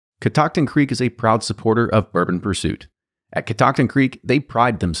Catoctin Creek is a proud supporter of Bourbon Pursuit. At Catoctin Creek, they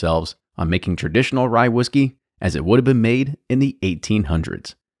pride themselves on making traditional rye whiskey as it would have been made in the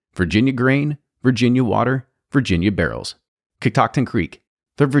 1800s. Virginia grain, Virginia water, Virginia barrels. Catoctin Creek,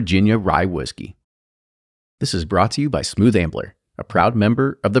 the Virginia rye whiskey. This is brought to you by Smooth Ambler, a proud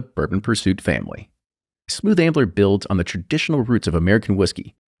member of the Bourbon Pursuit family. Smooth Ambler builds on the traditional roots of American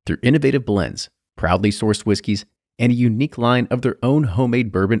whiskey through innovative blends, proudly sourced whiskeys, and a unique line of their own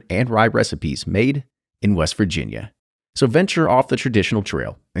homemade bourbon and rye recipes made in West Virginia. So venture off the traditional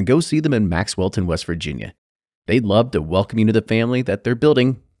trail and go see them in Maxwellton, West Virginia. They'd love to welcome you to the family that they're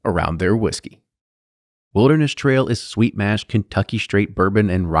building around their whiskey. Wilderness Trail is sweet mash Kentucky straight bourbon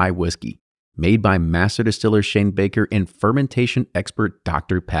and rye whiskey, made by master distiller Shane Baker and fermentation expert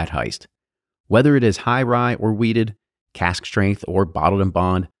Dr. Pat Heist. Whether it is high rye or wheated, cask strength or bottled and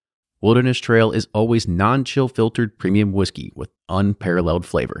bond, Wilderness Trail is always non-chill filtered premium whiskey with unparalleled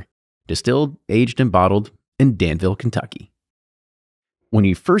flavor. Distilled, aged, and bottled in Danville, Kentucky. When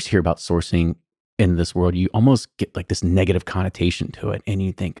you first hear about sourcing in this world, you almost get like this negative connotation to it. And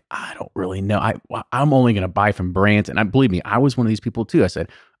you think, I don't really know. I'm only going to buy from brands. And believe me, I was one of these people too. I said,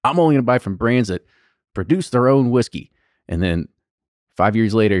 I'm only going to buy from brands that produce their own whiskey. And then 5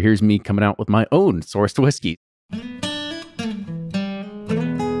 years later, here's me coming out with my own sourced whiskey.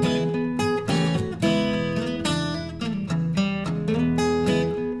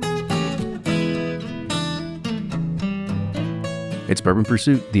 It's Bourbon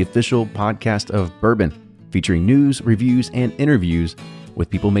Pursuit, the official podcast of bourbon, featuring news, reviews, and interviews with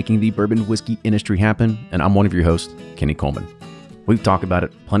people making the bourbon whiskey industry happen. And I'm one of your hosts, Kenny Coleman. We've talked about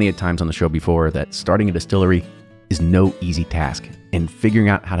it plenty of times on the show before that starting a distillery is no easy task, and figuring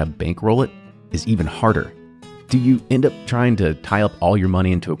out how to bankroll it is even harder. Do you end up trying to tie up all your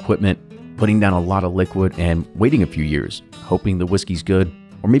money into equipment, putting down a lot of liquid, and waiting a few years, hoping the whiskey's good,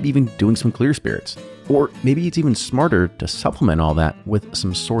 or maybe even doing some clear spirits? Or maybe it's even smarter to supplement all that with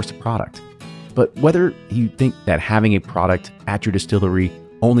some sourced product. But whether you think that having a product at your distillery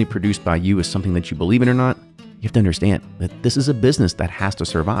only produced by you is something that you believe in or not, you have to understand that this is a business that has to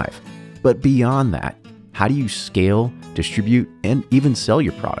survive. But beyond that, how do you scale, distribute, and even sell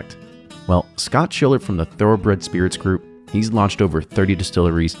your product? Well, Scott Schiller from the Thoroughbred Spirits Group, he's launched over 30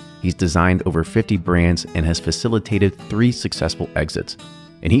 distilleries, he's designed over 50 brands, and has facilitated 3 successful exits.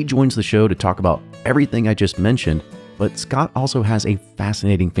 And he joins the show to talk about everything I just mentioned, but Scott also has a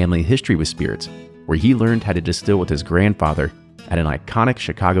fascinating family history with spirits, where he learned how to distill with his grandfather at an iconic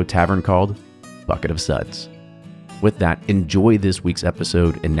Chicago tavern called Bucket of Suds. With that, enjoy this week's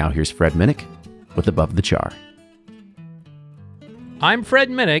episode, and now here's Fred Minnick with Above the Char. I'm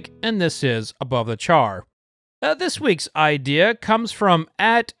Fred Minnick, and this is Above the Char. This week's idea comes from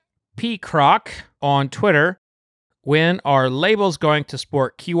 @pcroc on Twitter. When are labels going to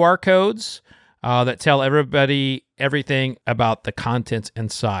sport QR codes that tell everybody everything about the contents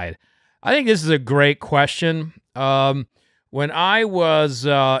inside? I think this is a great question. When I was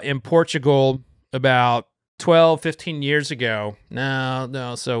in Portugal about 12, 15 years ago,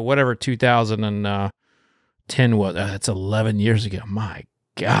 so whatever 2010 was, that's 11 years ago, my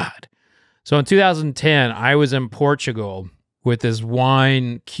God. So in 2010, I was in Portugal with this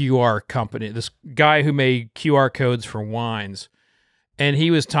wine QR company, this guy who made QR codes for wines. And he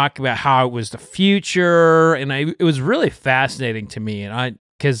was talking about how it was the future. And it was really fascinating to me. And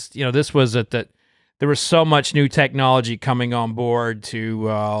because, this was there was so much new technology coming on board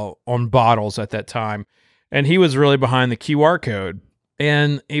on bottles at that time. And he was really behind the QR code.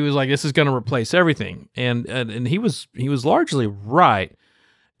 And he was like, this is going to replace everything. And he was largely right.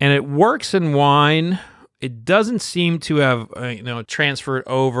 And it works in wine. It doesn't seem to have, transferred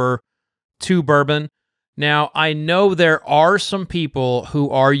over to bourbon. Now, I know there are some people who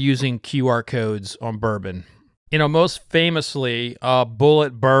are using QR codes on bourbon. Most famously,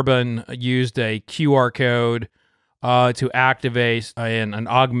 Bullet Bourbon used a QR code to activate an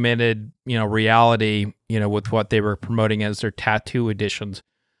augmented, reality, with what they were promoting as their tattoo editions.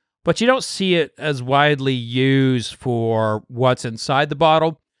 But you don't see it as widely used for what's inside the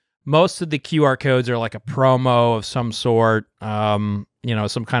bottle. Most of the QR codes are like a promo of some sort, some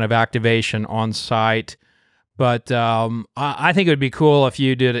kind of activation on site. But I think it would be cool if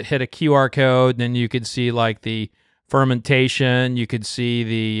you hit a QR code, then you could see like the fermentation, you could see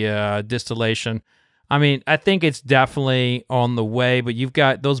the distillation. I mean, I think it's definitely on the way, but you've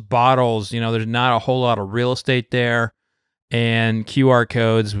got those bottles, there's not a whole lot of real estate there, and QR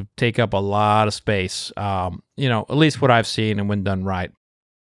codes take up a lot of space, at least what I've seen and when done right.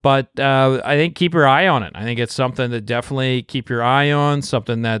 But I think keep your eye on it. I think it's something to definitely keep your eye on,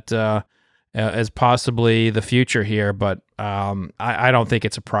 something that is possibly the future here. But I don't think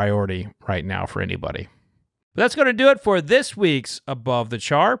it's a priority right now for anybody. But that's going to do it for this week's Above the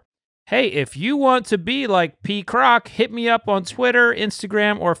Char. Hey, if you want to be like P. Croc, hit me up on Twitter,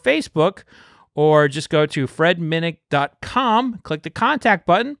 Instagram, or Facebook, or just go to fredminnick.com, click the contact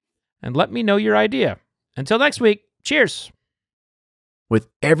button, and let me know your idea. Until next week, cheers. With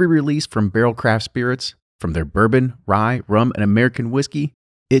every release from Barrel Craft Spirits, from their bourbon, rye, rum, and American whiskey,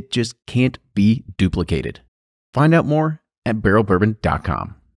 it just can't be duplicated. Find out more at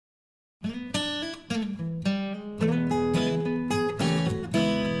barrelbourbon.com.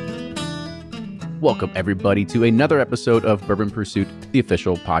 Welcome, everybody, to another episode of Bourbon Pursuit, the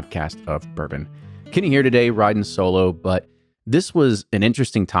official podcast of bourbon. Kenny here today, riding solo, but this was an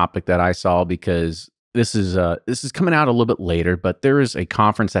interesting topic that I saw because this is coming out a little bit later, but there is a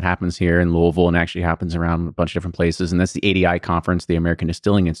conference that happens here in Louisville and actually happens around a bunch of different places, and that's the ADI conference, the American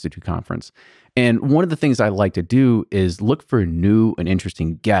Distilling Institute conference. And one of the things I like to do is look for new and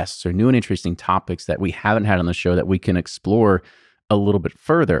interesting guests or new and interesting topics that we haven't had on the show that we can explore a little bit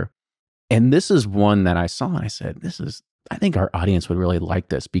further. And this is one that I saw and I said, I think our audience would really like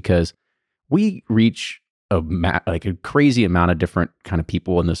this because we reach a crazy amount of different kind of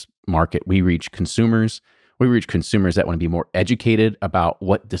people in this market. We reach consumers. We reach consumers that want to be more educated about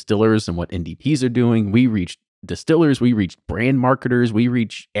what distillers and what NDPs are doing. We reach distillers. We reach brand marketers. We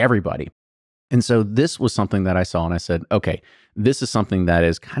reach everybody. And so this was something that I saw and I said, okay, this is something that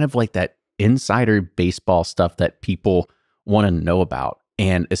is kind of like that insider baseball stuff that people want to know about.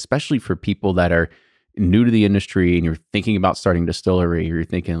 And especially for people that are new to the industry and you're thinking about starting distillery, or you're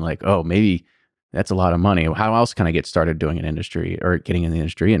thinking like, oh, maybe that's a lot of money. How else can I get started doing an industry or getting in the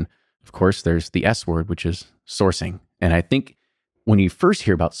industry? And of course, there's the S word, which is sourcing. And I think when you first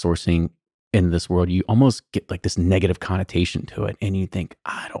hear about sourcing in this world, you almost get like this negative connotation to it. And you think,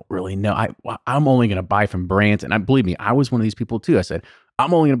 I don't really know. I'm only going to buy from brands. And believe me, I was one of these people too. I said,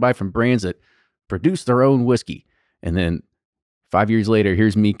 I'm only going to buy from brands that produce their own whiskey. And then 5 years later,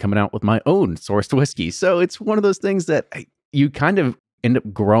 here's me coming out with my own sourced whiskey. So it's one of those things that you kind of end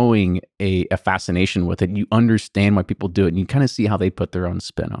up growing a fascination with it. You understand why people do it, and you kind of see how they put their own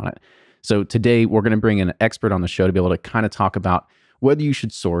spin on it. So today, we're going to bring in an expert on the show to be able to kind of talk about whether you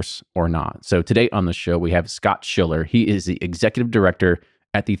should source or not. So today on the show, we have Scott Schiller. He is the executive director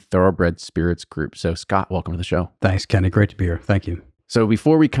at the Thoroughbred Spirits Group. So Scott, welcome to the show. Thanks, Kenny. Great to be here. Thank you. So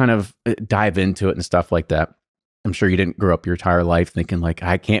before we kind of dive into it and stuff like that, I'm sure you didn't grow up your entire life thinking like,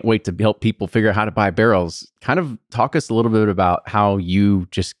 I can't wait to help people figure out how to buy barrels. Kind of talk us a little bit about how you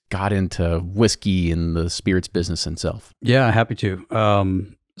just got into whiskey and the spirits business itself. Yeah, happy to.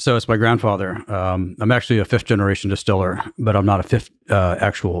 So it's my grandfather. I'm actually a fifth generation distiller, but I'm not a fifth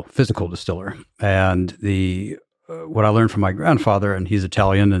actual physical distiller. And what I learned from my grandfather, and he's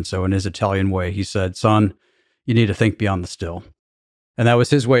Italian, and so in his Italian way, he said, son, you need to think beyond the still. And that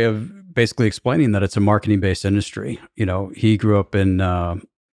was his way of basically explaining that it's a marketing-based industry. You know, he grew up in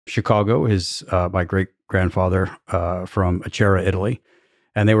Chicago. My great-grandfather from Acerra, Italy,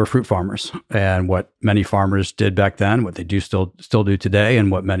 and they were fruit farmers. And what many farmers did back then, what they do still do today, and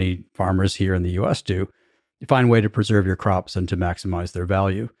what many farmers here in the U.S. do, you find a way to preserve your crops and to maximize their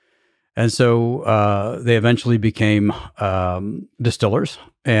value. And so they eventually became distillers.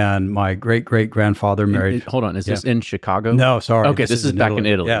 And my great-great-grandfather married... Hold on, is this in Chicago? No, sorry. Okay, this is back in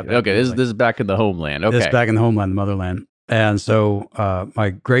Italy. Yeah, okay, this is back in the homeland. Okay. This is back in the homeland, the motherland. And so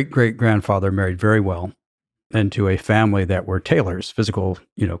my great-great-grandfather married very well into a family that were tailors, physical,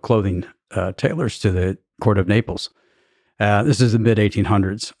 clothing tailors to the court of Naples. This is the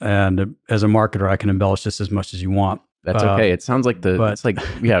mid-1800s. And as a marketer, I can embellish this as much as you want. That's okay. It sounds like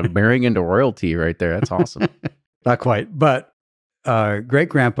marrying into royalty right there. That's awesome. Not quite. But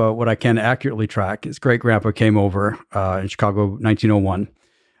great-grandpa, what I can accurately track is great-grandpa came over in Chicago, 1901,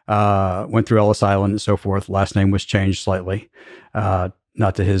 went through Ellis Island and so forth. Last name was changed slightly,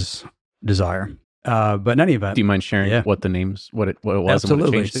 not to his desire. But in any event. Do you mind sharing what it was? Absolutely. And what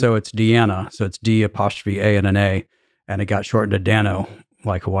it changed to? So it's Deanna. So it's D''A and it got shortened to Dano,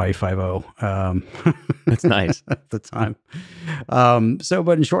 like Hawaii 5-0. That's nice. At the time.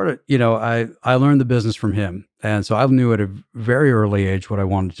 But in short, I learned the business from him. And so I knew at a very early age what I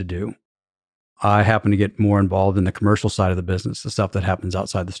wanted to do. I happened to get more involved in the commercial side of the business, the stuff that happens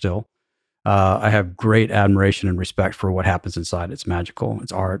outside the still. I have great admiration and respect for what happens inside. It's magical.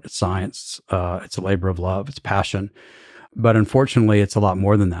 It's art. It's science. It's a labor of love. It's passion. But unfortunately, it's a lot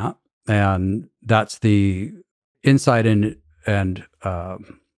more than that. And that's the insight and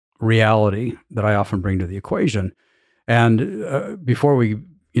reality that I often bring to the equation. And before we,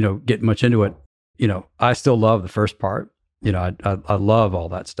 get much into it, I still love the first part. I love all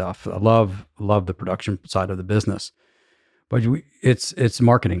that stuff. I love the production side of the business. But it's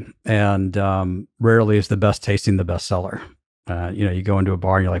marketing, and rarely is the best tasting the best seller. You go into a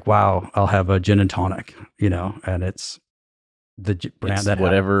bar and you're like, wow, I'll have a gin and tonic, and it's the brand it's that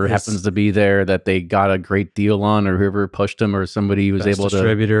whatever happens to be there that they got a great deal on, or whoever pushed them, or somebody was able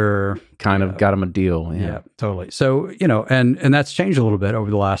to kind of got them a deal. Yeah, totally. So, and that's changed a little bit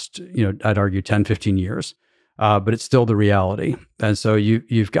over the last, I'd argue 10, 15 years, but it's still the reality. And so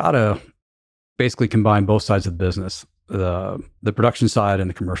you've got to basically combine both sides of the business, the production side and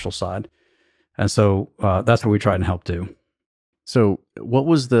the commercial side. And so that's what we try and help do. So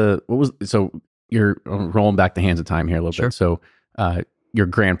so you're rolling back the hands of time here a little bit. So your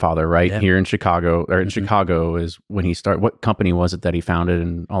grandfather, right? Here in Chicago, or in Chicago is when he started. What company was it that he founded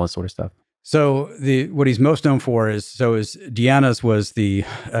and all this sort of stuff? So what he's most known for is Deanna's was the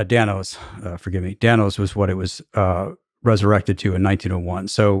Danos, forgive me. Danos was what it was resurrected to in 1901.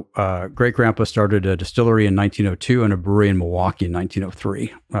 So great grandpa started a distillery in 1902 and a brewery in Milwaukee in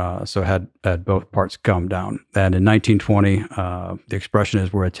 1903. So had both parts come down. And in 1920, the expression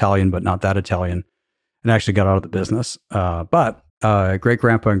is we're Italian, but not that Italian, and actually got out of the business. But great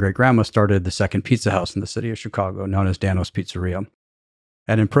grandpa and great grandma started the second pizza house in the city of Chicago, known as Danos Pizzeria.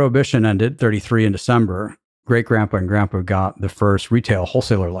 And in Prohibition ended 33 in December, great grandpa and grandpa got the first retail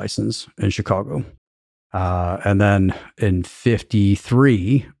wholesaler license in Chicago. And then in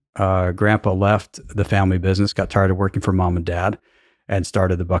 53, grandpa left the family business, got tired of working for mom and dad, and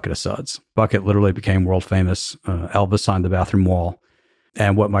started the Bucket of Suds. Bucket literally became world famous. Elvis signed the bathroom wall.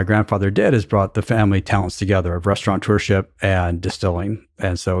 And what my grandfather did is brought the family talents together of restaurateurship and distilling.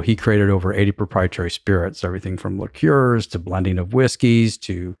 And so he created over 80 proprietary spirits, everything from liqueurs to blending of whiskeys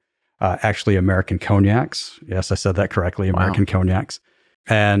to actually American cognacs. Yes, I said that correctly, American cognacs.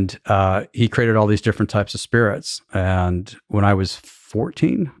 And he created all these different types of spirits. And when I was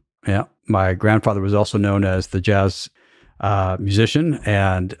 14, my grandfather was also known as the jazz musician,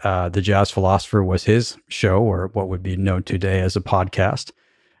 and the jazz philosopher was his show, or what would be known today as a podcast.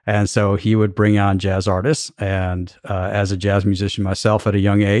 And so he would bring on jazz artists. And as a jazz musician myself at a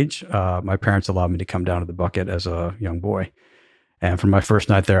young age, my parents allowed me to come down to the Bucket as a young boy. And from my first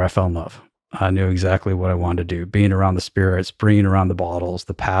night there, I fell in love. I knew exactly what I wanted to do, being around the spirits, bringing around the bottles,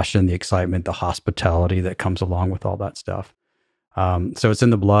 the passion, the excitement, the hospitality that comes along with all that stuff. So it's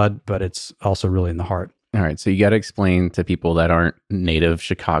in the blood, but it's also really in the heart. All right. So you got to explain to people that aren't native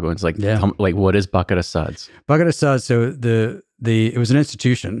Chicagoans, like what is Bucket of Suds? Bucket of Suds. So it was an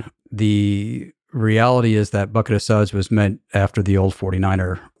institution. The reality is that Bucket of Suds was meant after the old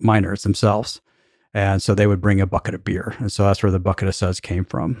 49er miners themselves. And so they would bring a bucket of beer. And so that's where the Bucket of Suds came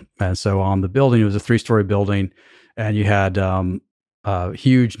from. And so on the building, it was a 3-story building, and you had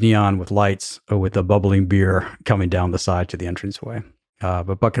huge neon with lights with a bubbling beer coming down the side to the entranceway.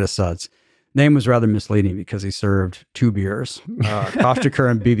 But Bucket of Suds. Name was rather misleading because he served 2 beers, Kostaker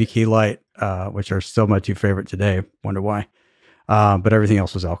and BB Key Light, which are still my 2 favorite today. Wonder why. But everything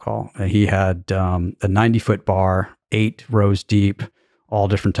else was alcohol. And he had a 90-foot bar, 8 rows deep, all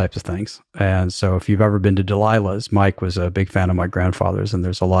different types of things. And so if you've ever been to Delilah's, Mike was a big fan of my grandfather's, and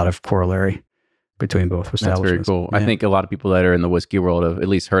there's a lot of corollary between both establishments. That's very cool. Yeah. I think a lot of people that are in the whiskey world have at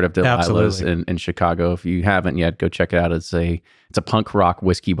least heard of Delilah's in Chicago. If you haven't yet, go check it out. It's a punk rock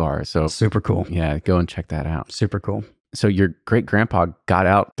whiskey bar. So super cool. Yeah, go and check that out. Super cool. So your great grandpa got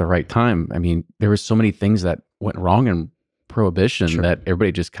out the right time. I mean, there were so many things that went wrong in Prohibition that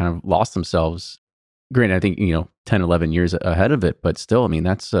everybody just kind of lost themselves. Granted, I think 10, 11 years ahead of it, but still, I mean,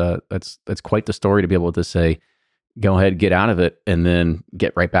 that's quite the story to be able to say, go ahead, get out of it, and then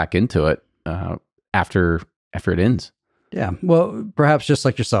get right back into it after it ends. Yeah, well, perhaps just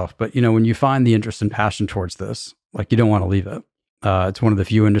like yourself, but when you find the interest and passion towards this, like, you don't want to leave it. It's one of the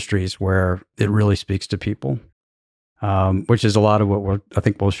few industries where it really speaks to people, which is a lot of what I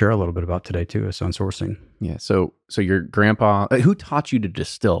think we'll share a little bit about today too, is on sourcing. Yeah. So your grandpa, who taught you to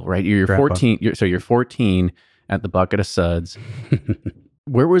distill, right? You're 14. You're 14 at the Bucket of Suds.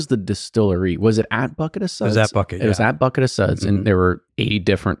 Where was the distillery? Was it at Bucket of Suds? It was at Bucket. It was at Bucket of Suds, and there were 80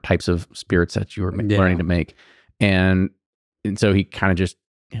 different types of spirits that you were learning to make, and so he kind of just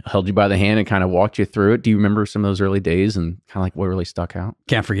held you by the hand and kind of walked you through it. Do you remember some of those early days and kind of like what really stuck out?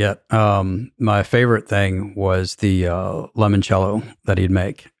 Can't forget. My favorite thing was the limoncello that he'd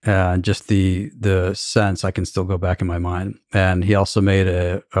make, and just the sense I can still go back in my mind. And he also made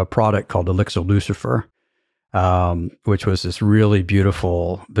a product called Elixir Lucifer, which was this really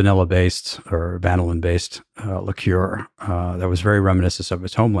beautiful vanilla-based or vanillin-based liqueur that was very reminiscent of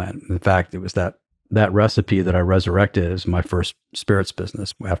his homeland. In fact, it was that recipe that I resurrected as my first spirits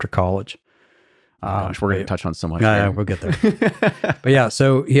business after college. Gosh, we're going to touch on so much. Yeah, we'll get there. But yeah,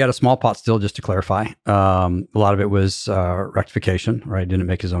 so he had a small pot still, just to clarify. A lot of it was rectification, right? Didn't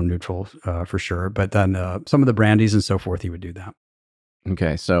make his own neutral for sure. But then some of the brandies and so forth, he would do that.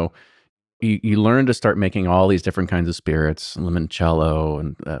 Okay, so you learned to start making all these different kinds of spirits, limoncello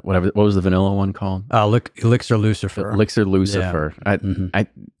and whatever. What was the vanilla one called? Elixir Lucifer. Elixir Lucifer. Yeah.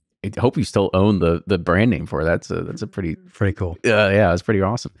 I hope you still own the brand name for it. That's a pretty cool. Yeah, it's pretty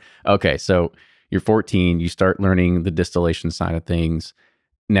awesome. Okay, so you're 14, you start learning the distillation side of things.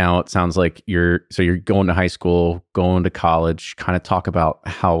 Now it sounds like you're going to high school, going to college. Kind of talk about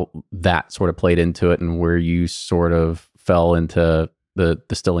how that sort of played into it and where you sort of fell into the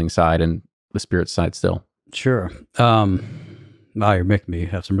distilling side and the spirit side still. Sure. Wow, you're making me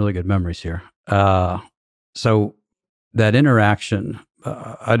have some really good memories here. So that interaction,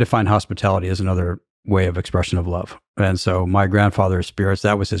 I define hospitality as another way of expression of love. And so my grandfather's spirits,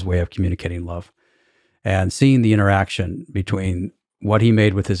 that was his way of communicating love. And seeing the interaction between what he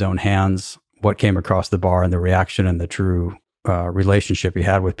made with his own hands, what came across the bar, and the reaction and the true relationship he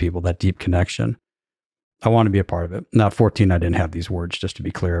had with people, that deep connection, I want to be a part of it. Now, at 14, I didn't have these words, just to be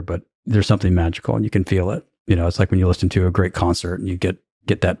clear, but there's something magical and you can feel it. You know, it's like when you listen to a great concert and you get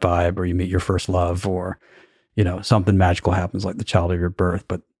that vibe, or you meet your first love, or, you know, something magical happens like the child of your birth,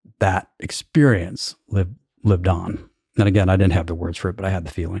 but that experience lived on. And again, I didn't have the words for it, but I had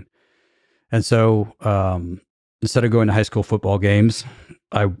the feeling. And so instead of going to high school football games,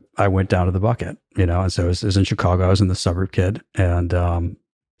 I went down to the bucket, you know, and so it was in Chicago. I was in the suburb kid and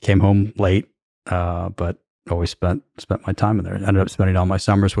came home late, but always spent my time in there. I ended up spending all my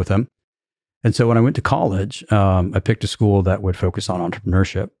summers with him. And so when I went to college, I picked a school that would focus on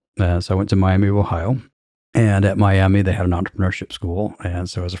entrepreneurship. So I went to Miami, Ohio. And at Miami, they had an entrepreneurship school. And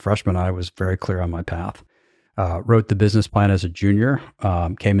so as a freshman, I was very clear on my path. Wrote the business plan as a junior,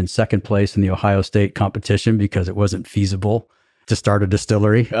 came in second place in the Ohio State competition because it wasn't feasible to start a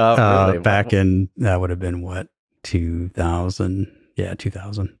distillery really? back in, that would have been what, 2000? Yeah,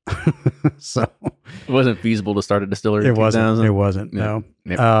 2000. So it wasn't feasible to start a distillery in 2000? It wasn't, no.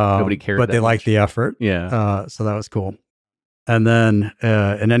 Nobody cared. But they liked the effort. Yeah. So that was cool. And then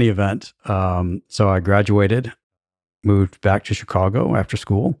in any event, so I graduated, moved back to Chicago after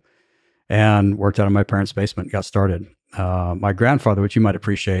school, and worked out of my parents' basement, got started. My grandfather, which you might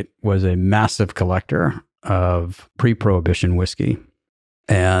appreciate, was a massive collector of pre-Prohibition whiskey.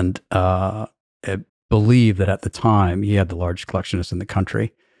 And I believe that at the time, he had the largest collectionist in the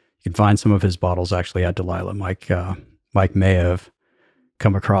country. You can find some of his bottles actually at Delilah. Mike may have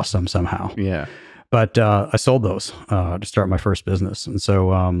come across some somehow. Yeah. But I sold those to start my first business. And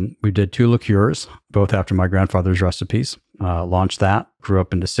so we did 2 liqueurs, both after my grandfather's recipes, launched that, grew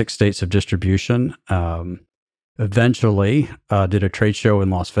up into 6 states of distribution, eventually did a trade show in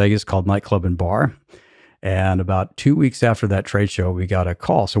Las Vegas called Nightclub and Bar. And about 2 weeks after that trade show, we got a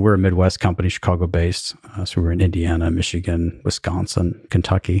call. So we're a Midwest company, Chicago-based. So we're in Indiana, Michigan, Wisconsin,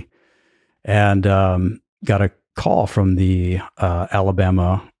 Kentucky. And got a call from the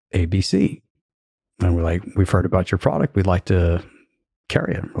Alabama ABC. And we're like, we've heard about your product. We'd like to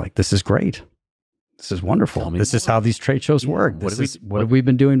carry it. We're like, this is great. This is wonderful. This is how these trade shows work. What have we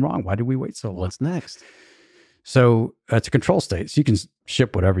been doing wrong? Why did we wait so long? What's next? So it's a control state. So you can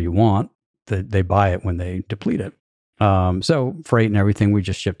ship whatever you want. They buy it when they deplete it. So freight and everything, we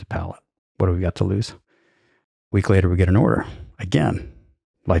just shipped a pallet. What do we got to lose? A week later, we get an order. Again,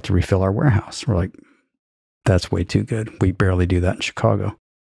 like to refill our warehouse. We're like, that's way too good. We barely do that in Chicago.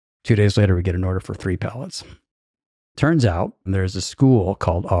 2 days later, we get an order for 3 pallets. Turns out there's a school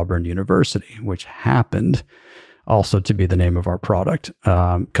called Auburn University, which happened also to be the name of our product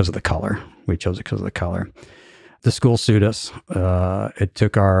because of the color. We chose it because of the color. The school sued us. It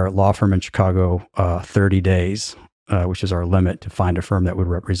took our law firm in Chicago 30 days, which is our limit, to find a firm that would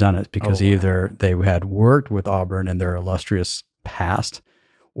represent us because either they had worked with Auburn in their illustrious past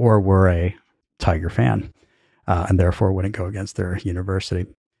or were a Tiger fan and therefore wouldn't go against their university.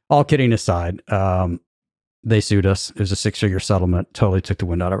 All kidding aside, they sued us. It was a 6-figure settlement, totally took the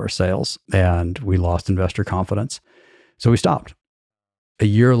wind out of our sails, and we lost investor confidence. So we stopped. A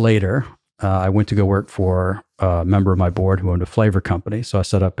year later, I went to go work for a member of my board who owned a flavor company. So I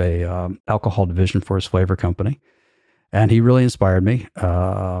set up a alcohol division for his flavor company. And he really inspired me.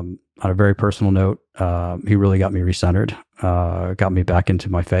 On a very personal note, he really got me recentered, got me back into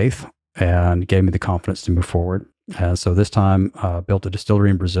my faith, and gave me the confidence to move forward. And so this time, built a distillery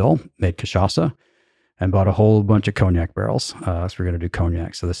in Brazil, made cachaça, and bought a whole bunch of cognac barrels. So we're going to do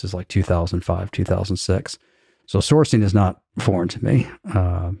cognac. So this is like 2005, 2006. So sourcing is not foreign to me.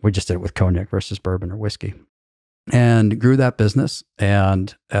 We just did it with cognac versus bourbon or whiskey. and grew that business.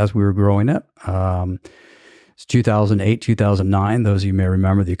 And as we were growing it, it's 2008, 2009. Those of you may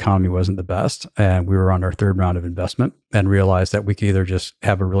remember the economy wasn't the best. And we were on our third round of investment and realized that we could either just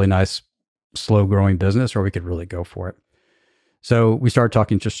have a really nice, slow growing business or we could really go for it. So we started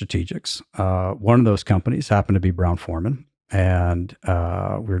talking to strategics. One of those companies happened to be Brown-Forman. And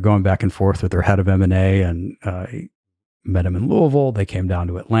we were going back and forth with their head of M&A, and I met him in Louisville. They came down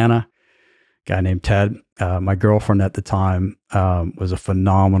to Atlanta. Guy named Ted. My girlfriend at the time was a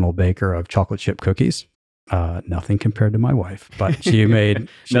phenomenal baker of chocolate chip cookies. Nothing compared to my wife, but she made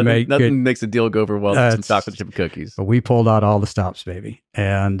nothing good, makes a deal go over well with some chocolate chip cookies. But we pulled out all the stops, baby.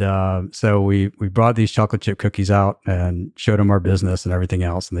 And so we brought these chocolate chip cookies out and showed them our business and everything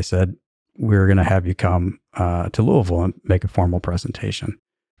else. And they said, we're going to have you come to Louisville and make a formal presentation.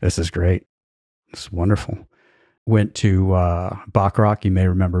 This is great. It's wonderful. Went to Baccarat. You may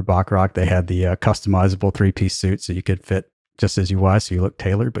remember Baccarat. They had the customizable 3-piece suit so you could fit just as you was, so you looked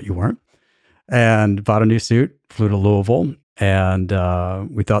tailored, but you weren't. And bought a new suit, flew to Louisville, and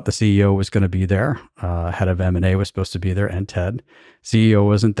we thought the CEO was going to be there. Head of M&A was supposed to be there, and Ted. CEO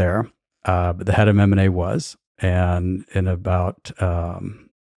wasn't there, but the head of M&A was. And in about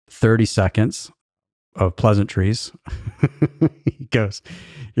 30 seconds of pleasantries, he goes,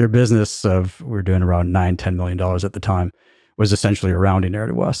 your business of, we're doing around $9-10 million at the time, was essentially a rounding error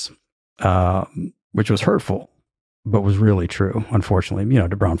to us, which was hurtful, but was really true. Unfortunately,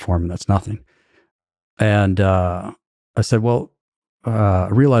 to Brown-Forman, that's nothing. And I said, well, I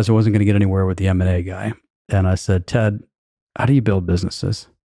realized I wasn't going to get anywhere with the M&A guy. And I said, Ted, how do you build businesses?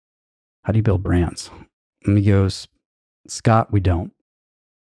 How do you build brands? And he goes, Scott, we don't.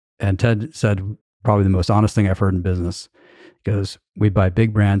 And Ted said, probably the most honest thing I've heard in business. He goes, we buy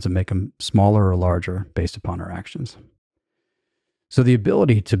big brands and make them smaller or larger based upon our actions. So the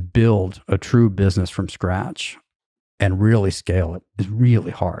ability to build a true business from scratch and really scale it is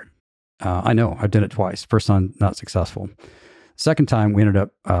really hard. I know, I've done it twice. First time, not successful. Second time, we ended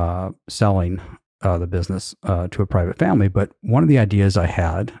up selling the business to a private family. But one of the ideas I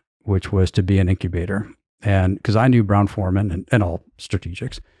had, which was to be an incubator, and because I knew Brown-Forman and all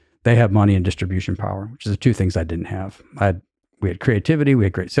strategics, they have money and distribution power, which is the two things I didn't have. We had creativity, we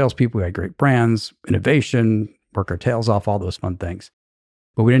had great salespeople, we had great brands, innovation, work our tails off, all those fun things.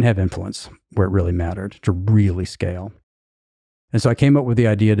 But we didn't have influence where it really mattered to really scale. And so I came up with the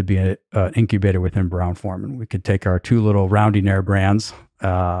idea to be an incubator within Brown-Forman. We could take our two little rounding air brands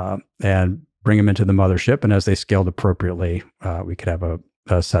and bring them into the mothership. And as they scaled appropriately, we could have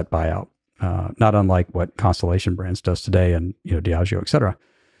a set buyout, not unlike what Constellation Brands does today and, Diageo, et cetera.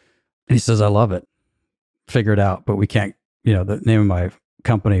 And he says, I love it. Figure it out. But we can't, the name of my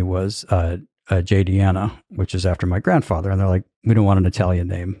company was JDiana, which is after my grandfather. And they're like, we don't want an Italian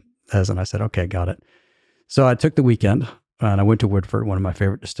name. And I said, okay, got it. So I took the weekend. And I went to Woodford, one of my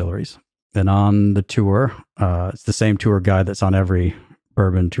favorite distilleries. And on the tour, it's the same tour guide that's on every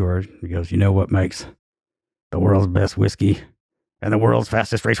bourbon tour. He goes, you know what makes the world's best whiskey and the world's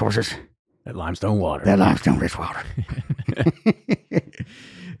fastest racehorses? That limestone water. That limestone racewater.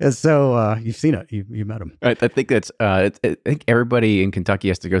 And so you've seen it. You met him. Right. I think that's. I think everybody in Kentucky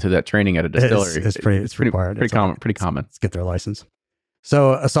has to go through that training at a distillery. It's required. Pretty common. Pretty common. Let's get their license.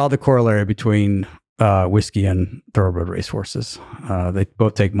 So I saw the corollary between whiskey and thoroughbred racehorses. They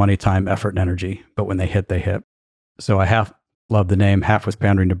both take money, time, effort, and energy, but when they hit, they hit. So I half loved the name, half was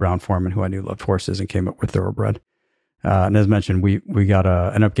pandering to Brown-Forman, who I knew loved horses, and came up with Thoroughbred. And as mentioned, we ended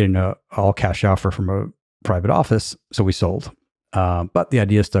up getting an all cash offer from a private office, so we sold. But the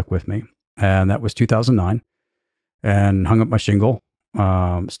idea stuck with me, and that was 2009. And hung up my shingle.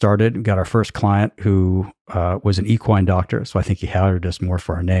 Got our first client who was an equine doctor, so I think he hired us more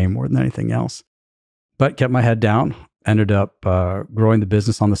for our name more than anything else. But kept my head down, ended up growing the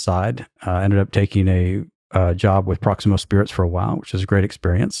business on the side, ended up taking a job with Proximo Spirits for a while, which was a great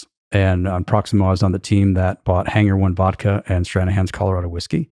experience. And on Proximo, I was on the team that bought Hangar One Vodka and Stranahan's Colorado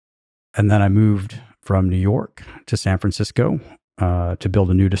Whiskey. And then I moved from New York to San Francisco to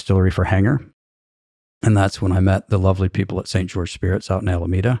build a new distillery for Hangar. And that's when I met the lovely people at St. George Spirits out in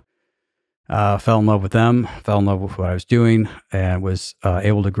Alameda. Fell in love with them, fell in love with what I was doing, and was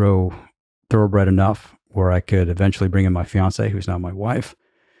able to grow Thoroughbred enough where I could eventually bring in my fiance, who's now my wife.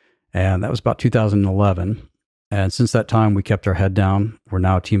 And that was about 2011. And since that time, we kept our head down. We're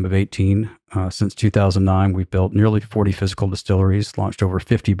now a team of 18. Since 2009, we've built nearly 40 physical distilleries, launched over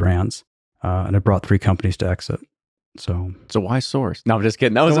 50 brands, and have brought 3 companies to exit. So it's a wise source. No, I'm just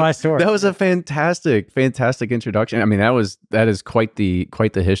kidding. That was a fantastic introduction. I mean, that is quite the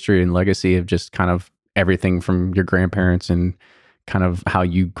history and legacy of just kind of everything from your grandparents and kind of how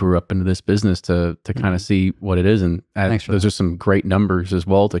you grew up into this business to kind of see what it is. And those are some great numbers as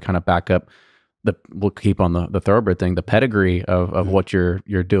well to kind of back up we'll keep on the Thoroughbred thing, the pedigree of what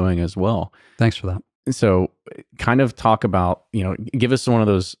you're doing as well. Thanks for that. So kind of talk about, give us one of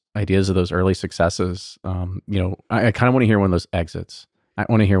those ideas of those early successes. I kind of want to hear one of those exits. I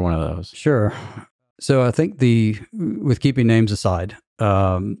want to hear one of those. Sure. So I think with keeping names aside,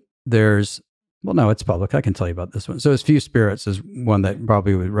 it's public. I can tell you about this one. So it's Few Spirits is one that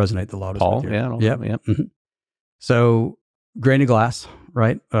probably would resonate the loudest. Paul, with you. Yeah. Mm-hmm. So grain to glass,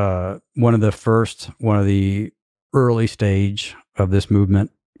 right? One of the early stage of this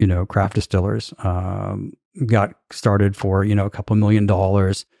movement, craft distillers, got started for, a couple $1 million,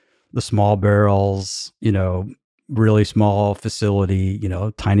 the small barrels, really small facility,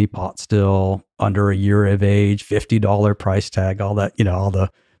 tiny pot still, under a year of age, $50 price tag, all that, all the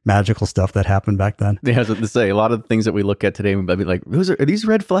magical stuff that happened back then. Yeah, I was going to say, a lot of the things that we look at today, we'd be like, are these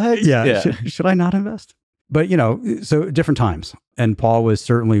red flags? Yeah. Should I not invest? But, so different times. And Paul was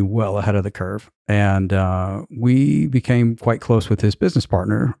certainly well ahead of the curve. And we became quite close with his business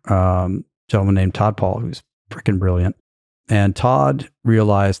partner, gentleman named Todd Paul, who's freaking brilliant. And Todd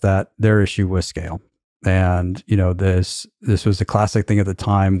realized that their issue was scale. And, this was a classic thing at the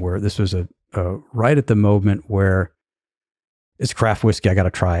time where this was right at the moment where it's craft whiskey, I got to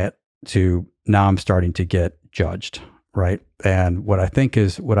try it, to now I'm starting to get judged, right? And what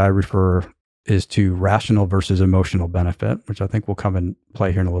I refer is to rational versus emotional benefit, which I think will come and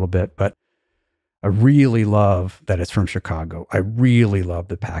play here in a little bit. But I really love that it's from Chicago. I really love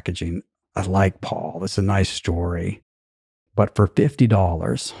the packaging. I like Paul. It's a nice story. But for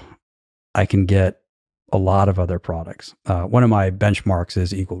 $50, I can get a lot of other products. One of my benchmarks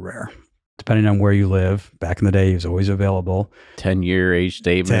is Eagle Rare. Depending on where you live, back in the day, he was always available. 10-year age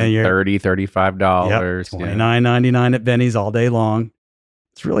statement, $30, $35. Yep, $29.99 at Benny's all day long.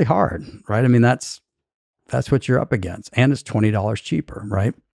 It's really hard, right? I mean, that's what you're up against. And it's $20 cheaper,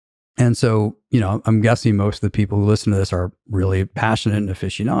 right? And so, I'm guessing most of the people who listen to this are really passionate and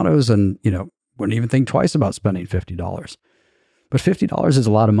aficionados and, wouldn't even think twice about spending $50. But $50 is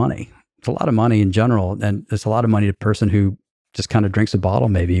a lot of money. It's a lot of money in general. And it's a lot of money to a person who just kind of drinks a bottle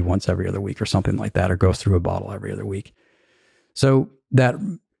maybe once every other week or something like that, or goes through a bottle every other week. So that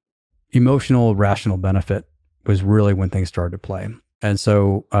emotional, rational benefit was really when things started to play. And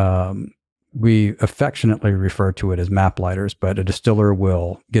so we affectionately refer to it as map lighters, but a distiller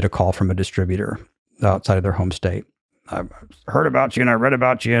will get a call from a distributor outside of their home state. I've heard about you and I read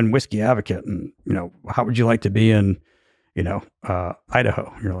about you in Whiskey Advocate, and, how would you like to be in,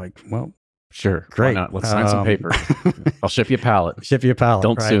 Idaho? You're like, well, sure. Great. Why not? Let's sign some paper. I'll ship you a pallet.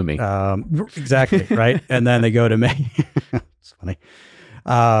 Don't right? sue me. Exactly. Right. And then they go to me. It's funny.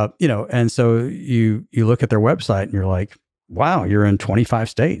 And so you look at their website and you're like, wow, you're in 25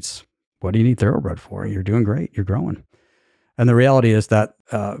 states. What do you need Thoroughbred for? You're doing great. You're growing. And the reality is that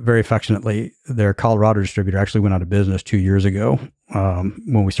very affectionately, their Colorado distributor actually went out of business 2 years ago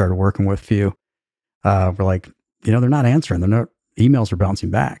when we started working with Few. We're like, they're not answering. Emails are bouncing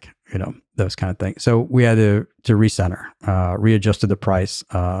back, those kind of things. So we had to recenter, readjusted the price,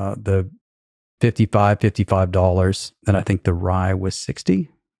 the $55. And I think the rye was $60.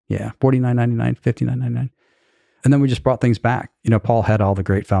 Yeah, $49.99, $59.99. And then we just brought things back. Paul had all the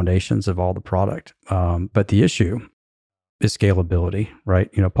great foundations of all the product. But the issue is scalability, right?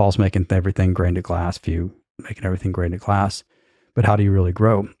 Paul's making everything grain to glass, Few making everything grain to glass. But how do you really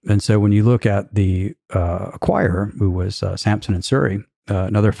grow? And so when you look at the acquirer, who was Sampson and Surrey,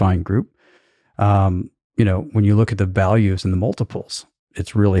 another fine group, when you look at the values and the multiples,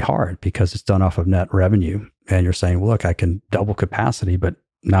 it's really hard because it's done off of net revenue. And you're saying, well, look, I can double capacity, but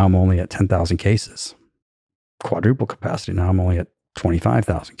now I'm only at 10,000 cases. Quadruple capacity, now I'm only at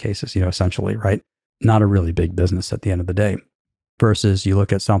 25,000 cases, essentially, right? Not a really big business at the end of the day. Versus you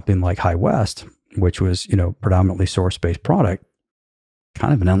look at something like High West, which was, predominantly source-based product,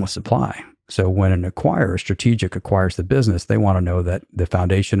 kind of an endless supply. So when an acquirer, strategic, acquires the business, they want to know that the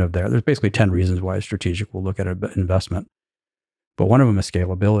foundation of there's basically 10 reasons why a strategic will look at an investment. But one of them is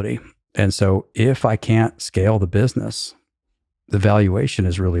scalability. And so if I can't scale the business, the valuation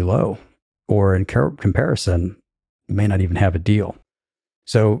is really low, or in comparison, you may not even have a deal.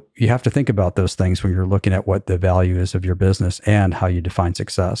 So you have to think about those things when you're looking at what the value is of your business and how you define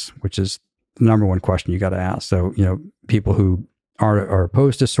success, which is the number one question you got to ask. So, people who are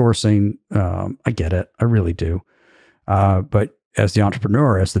opposed to sourcing, I get it. I really do. But as the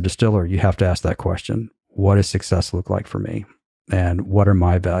entrepreneur, as the distiller, you have to ask that question. What does success look like for me? And what are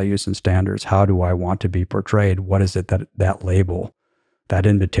my values and standards? How do I want to be portrayed? What is it that label, that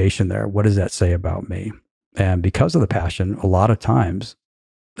invitation there, what does that say about me? And because of the passion, a lot of times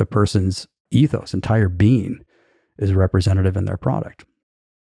the person's ethos, entire being, is representative in their product.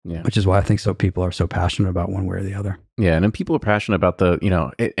 Yeah. Which is why I think people are so passionate about one way or the other. Yeah. And then people are passionate about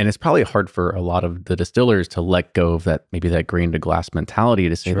and it's probably hard for a lot of the distillers to let go of that, maybe that grain to glass mentality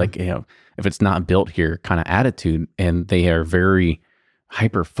to say, Sure. if it's not built here kind of attitude. And they are very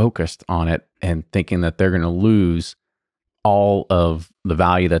hyper focused on it and thinking that they're going to lose all of the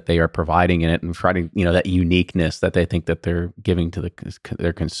value that they are providing in it and providing, that uniqueness that they think that they're giving to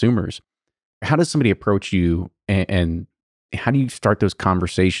their consumers. How does somebody approach you and how do you start those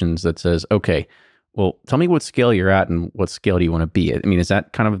conversations that says, okay, well, tell me what scale you're at and what scale do you want to be at? I mean, is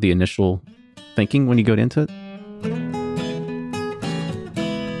that kind of the initial thinking when you go into it?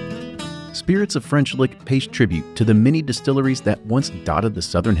 Spirits of French Lick pays tribute to the many distilleries that once dotted the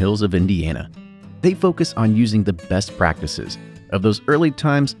southern hills of Indiana. They focus on using the best practices of those early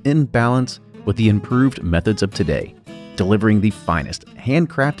times in balance with the improved methods of today, delivering the finest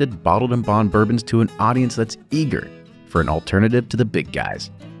handcrafted bottled and bond bourbons to an audience that's eager for an alternative to the big guys.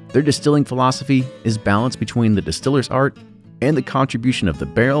 Their distilling philosophy is balance between the distiller's art and the contribution of the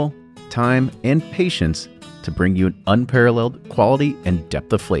barrel, time, and patience to bring you an unparalleled quality and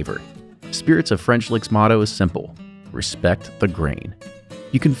depth of flavor. Spirits of French Lick's motto is simple: respect the grain.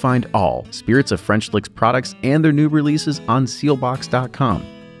 You can find all Spirits of French Lick's products and their new releases on sealbox.com.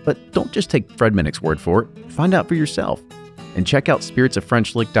 But don't just take Fred Minnick's word for it. Find out for yourself. And check out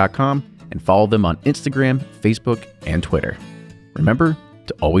spiritsofFrenchlick.com and follow them on Instagram, Facebook, and Twitter. Remember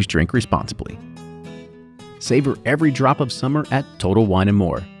to always drink responsibly. Savor every drop of summer at Total Wine &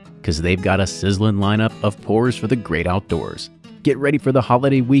 More, because they've got a sizzling lineup of pours for the great outdoors. Get ready for the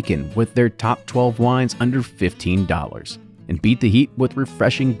holiday weekend with their top 12 wines under $15. And beat the heat with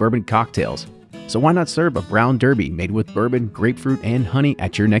refreshing bourbon cocktails. So why not serve a brown derby made with bourbon, grapefruit, and honey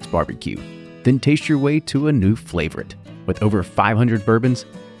at your next barbecue? Then taste your way to a new favorite. With over 500 bourbons,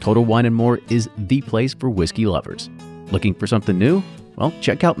 Total Wine & More is the place for whiskey lovers. Looking for something new? Well,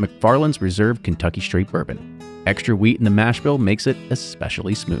 check out McFarland's Reserve Kentucky Straight Bourbon. Extra wheat in the mash bill makes it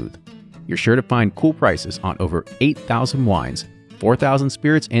especially smooth. You're sure to find cool prices on over 8,000 wines, 4,000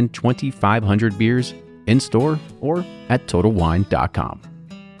 spirits, and 2,500 beers in-store or at TotalWine.com.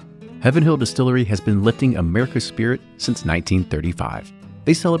 Heaven Hill Distillery has been lifting America's spirit since 1935.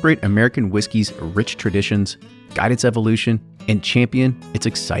 They celebrate American whiskey's rich traditions, guide its evolution, and champion its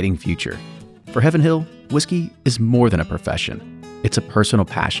exciting future. For Heaven Hill, whiskey is more than a profession. It's a personal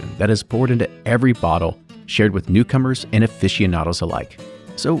passion that is poured into every bottle, shared with newcomers and aficionados alike.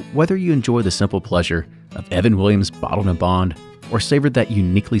 So whether you enjoy the simple pleasure of Evan Williams Bottled & Bond or savored that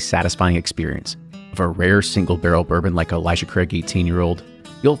uniquely satisfying experience of a rare single barrel bourbon like Elijah Craig 18-year-old,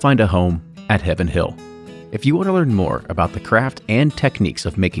 you'll find a home at Heaven Hill. If you want to learn more about the craft and techniques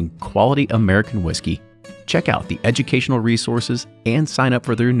of making quality American whiskey, check out the educational resources and sign up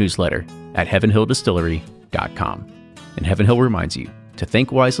for their newsletter at heavenhilldistillery.com. And Heaven Hill reminds you to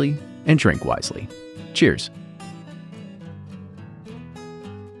think wisely and drink wisely. Cheers.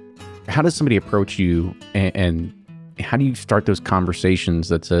 How does somebody approach you and how do you start those conversations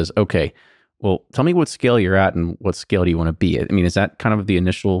that says, okay, well, tell me what scale you're at and what scale do you want to be at? I mean, is that kind of the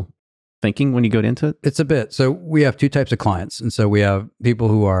initial thinking when you go into it? It's a bit. So we have two types of clients. And so we have people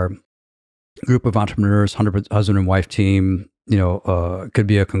who are a group of entrepreneurs, husband and wife team, could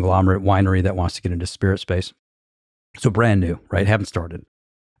be a conglomerate winery that wants to get into spirit space. So brand new, right? Haven't started.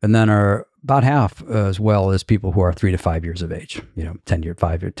 And then about half as well as people who are 3 to 5 years of age, 10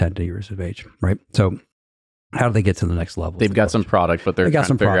 years of age, right? So how do they get to the next level? They've got some product, but they're trying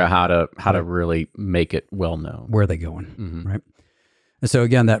to figure out how to really make it well known. Where are they going, right? And so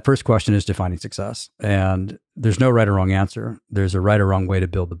again, that first question is defining success. And there's no right or wrong answer. There's a right or wrong way to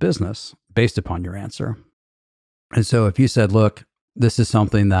build the business based upon your answer. And so if you said, look, this is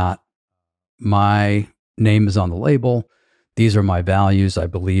something that my name is on the label, these are my values. I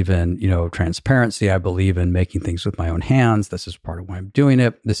believe in, transparency. I believe in making things with my own hands. This is part of why I'm doing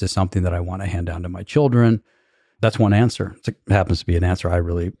it. This is something that I want to hand down to my children. That's one answer. It happens to be an answer I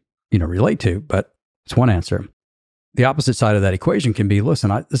really, relate to, but it's one answer. The opposite side of that equation can be,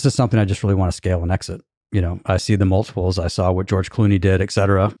 listen, this is something I just really want to scale and exit. I see the multiples. I saw what George Clooney did, et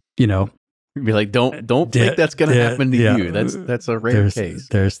cetera. You'd be like, don't think that's going to happen to you. That's a rare case.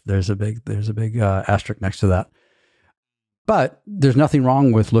 There's a big asterisk next to that. But there's nothing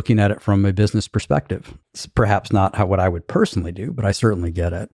wrong with looking at it from a business perspective. It's perhaps not what I would personally do, but I certainly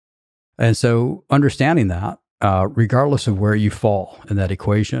get it. And so understanding that, regardless of where you fall in that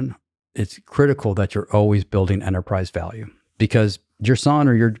equation, it's critical that you're always building enterprise value, because your son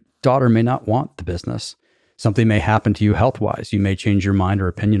or your daughter may not want the business. Something may happen to you health-wise. You may change your mind or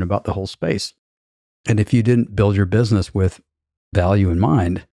opinion about the whole space. And if you didn't build your business with value in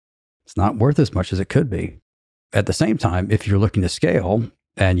mind, it's not worth as much as it could be. At the same time, if you're looking to scale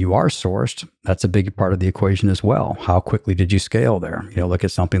and you are sourced, that's a big part of the equation as well. How quickly did you scale there? Look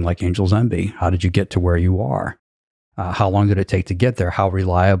at something like Angel's Envy. How did you get to where you are? How long did it take to get there? How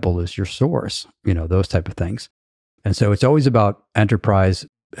reliable is your source? Those type of things. And so it's always about enterprise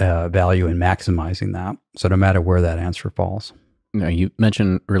value and maximizing that. So no matter where that answer falls. You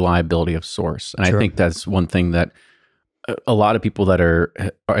mentioned reliability of source. And Sure. I think that's one thing that a lot of people that are,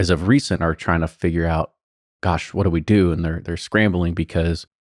 as of recent, are trying to figure out, gosh, what do we do? And they're scrambling because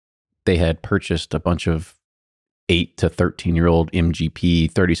they had purchased a bunch of 8 to 13-year-old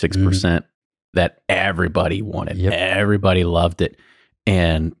MGP 36% that everybody wanted. Yep. Everybody loved it.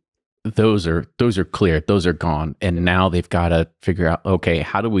 And those are cleared. Those are gone. And now they've got to figure out, okay,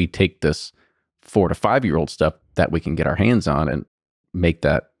 how do we take this 4 to 5-year-old stuff that we can get our hands on and make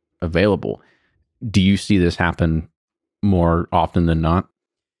that available? Do you see this happen more often than not?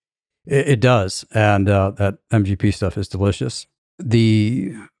 It does. And that MGP stuff is delicious.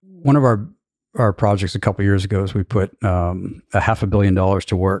 One of our projects a couple of years ago is we put $500 million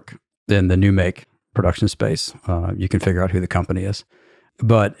to work in the new make production space. You can figure out who the company is.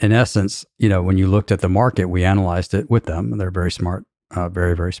 But in essence, when you looked at the market, we analyzed it with them. They're very smart,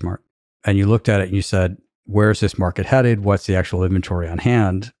 very, very smart. And you looked at it and you said, where's this market headed? What's the actual inventory on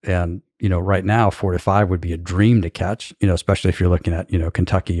hand? And, right now, 4 to 5 would be a dream to catch, especially if you're looking at,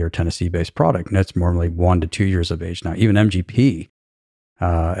 Kentucky or Tennessee-based product. And that's normally 1 to 2 years of age now. Even MGP,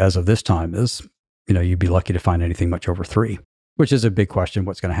 as of this time, is, you'd be lucky to find anything much over 3, which is a big question,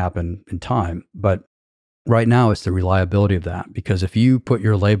 what's going to happen in time. But right now, it's the reliability of that. Because if you put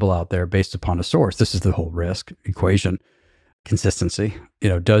your label out there based upon a source, this is the whole risk equation. Consistency,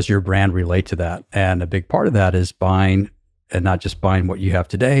 does your brand relate to that? And a big part of that is buying, and not just buying what you have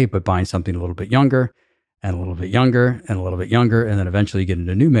today, but buying something a little bit younger and a little bit younger and a little bit younger. And then eventually you get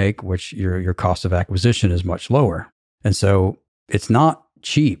into new make, which your cost of acquisition is much lower. And so it's not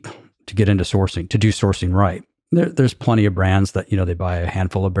cheap to get into sourcing, to do sourcing right. There's plenty of brands that, they buy a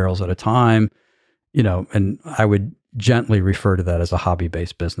handful of barrels at a time, and I would gently refer to that as a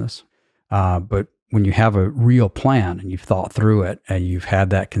hobby-based business. But when you have a real plan and you've thought through it and you've had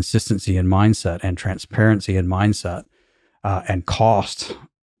that consistency in mindset and transparency in mindset and cost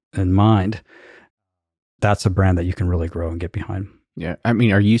in mind, that's a brand that you can really grow and get behind. Yeah. I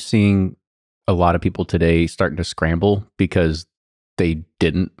mean, are you seeing a lot of people today starting to scramble because they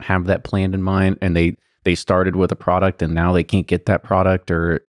didn't have that plan in mind and they started with a product and now they can't get that product?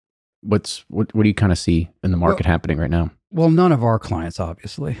 Or what do you kind of see in the market happening right now? Well, none of our clients,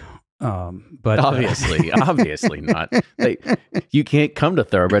 obviously. But obviously not. You can't come to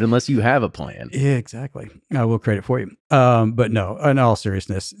Thoroughbred unless you have a plan. Yeah, exactly. I will create it for you. But no, in all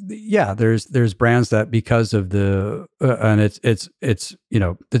seriousness, yeah, there's brands that because of the and it's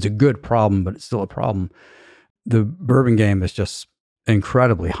a good problem, but it's still a problem. The bourbon game is just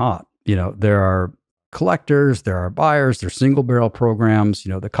incredibly hot. There are collectors, there are buyers, there's single barrel programs.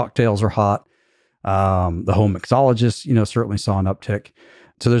 The cocktails are hot. The home mixologists, certainly saw an uptick.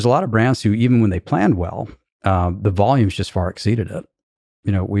 So there's a lot of brands who, even when they planned well, the volumes just far exceeded it.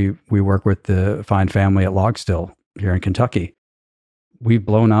 We work with the fine family at Logstill here in Kentucky. We've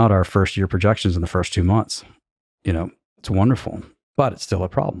blown out our first year projections in the first 2 months. It's wonderful, but it's still a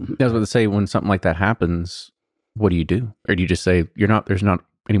problem. I was going to say, when something like that happens, what do you do? Or do you just say, there's not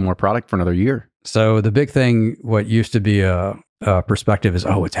any more product for another year? So the big thing, what used to be a perspective is,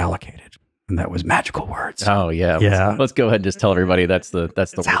 it's allocated. And that was magical words. Oh yeah. Yeah. Let's go ahead and just tell everybody that's the word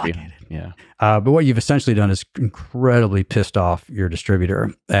allocated. behind it. Yeah. But what you've essentially done is incredibly pissed off your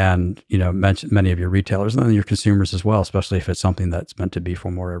distributor and, many of your retailers and then your consumers as well, especially if it's something that's meant to be for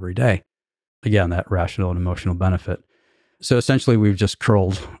more every day. Again, that rational and emotional benefit. So essentially we've just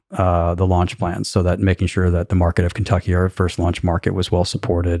curled the launch plans so that making sure that the market of Kentucky, our first launch market, was well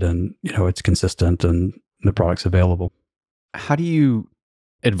supported and, it's consistent and the product's available. How do you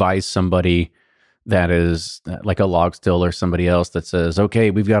advise somebody that is like a Logstill or somebody else that says, okay,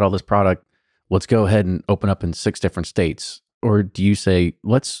 we've got all this product, let's go ahead and open up in 6 different states? Or do you say,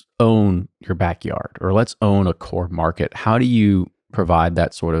 let's own your backyard or let's own a core market? How do you provide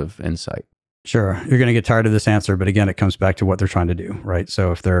that sort of insight? Sure. You're going to get tired of this answer, but again, it comes back to what they're trying to do, right?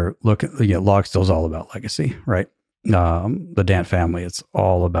 So if they're looking, Logstill's all about legacy, right? The Dant family, it's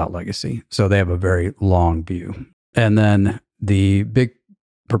all about legacy. So they have a very long view. And then the big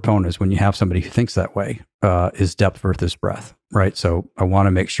proponents, when you have somebody who thinks that way, is depth versus breadth, right? So I want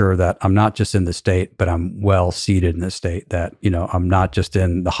to make sure that I'm not just in the state, but I'm well seated in the state, that, I'm not just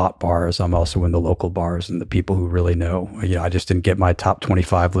in the hot bars, I'm also in the local bars and the people who really know. I just didn't get my top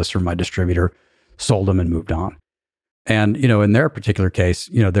 25 list from my distributor sold them and moved on. And, in their particular case,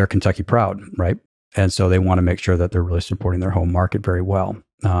 they're Kentucky proud, right? And so they want to make sure that they're really supporting their home market very well.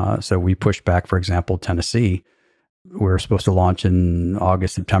 So we pushed back, for example, Tennessee. We're supposed to launch in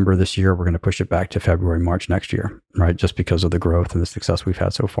August, September this year. We're going to push it back to February, March next year, right? Just because of the growth and the success we've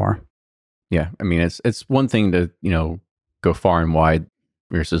had so far. Yeah. I mean, it's one thing to, go far and wide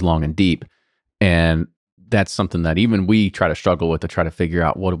versus long and deep. And that's something that even we try to struggle with to try to figure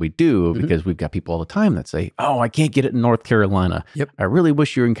out what do we do, because we've got people all the time that say, oh, I can't get it in North Carolina. Yep. I really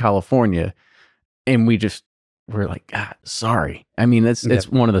wish you were in California. And we're like, sorry. I mean, it's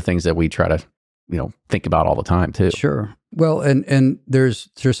one of the things that we try to, think about all the time too. Sure. Well, and there's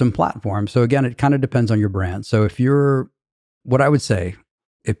some platforms. So again, it kind of depends on your brand. So what I would say,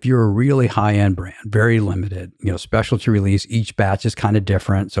 if you're a really high-end brand, very limited, specialty release, each batch is kind of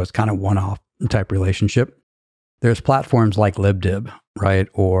different. So it's kind of one-off type relationship. There's platforms like LibDib, right?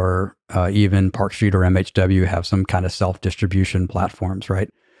 Or even Park Street or MHW have some kind of self-distribution platforms, right?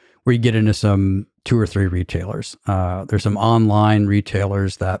 Where you get into some 2 or 3 retailers. There's some online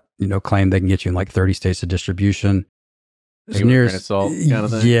retailers that, claim they can get you in like 30 states of distribution. As near as, kind of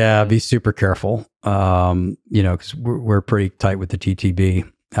thing. Yeah, be super careful. Because we're pretty tight with the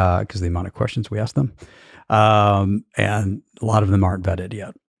TTB because the amount of questions we ask them. And a lot of them aren't vetted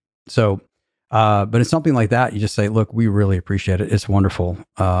yet. So, but it's something like that. You just say, look, we really appreciate it. It's wonderful.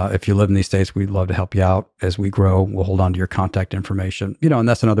 If you live in these states, we'd love to help you out. As we grow, we'll hold on to your contact information, and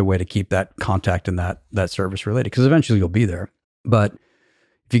that's another way to keep that contact and that service related, because eventually you'll be there. But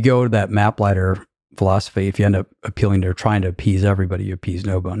if you go to that map lighter philosophy, if you end up appealing to trying to appease everybody, you appease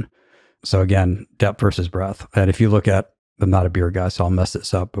no one. So again, depth versus breadth. And if you look at, I'm not a beer guy, so I'll mess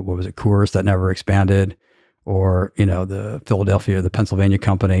this up, but what was it? Coors that never expanded, or, the Philadelphia, the Pennsylvania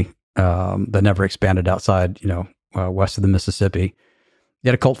company, that never expanded outside, west of the Mississippi. You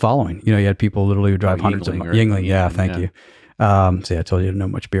had a cult following. You had people literally who drive hundreds of miles. Yuengling, yeah, thank you. See, I told you to know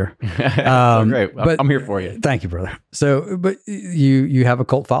much beer. Great. But I'm here for you. Thank you, brother. So, but you have a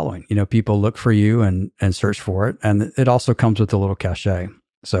cult following. People look for you and search for it, and it also comes with a little cachet.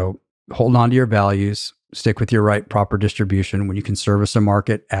 So hold on to your values. Stick with your right proper distribution. When you can service a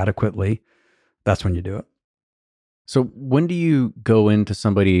market adequately, that's when you do it. So when do you go into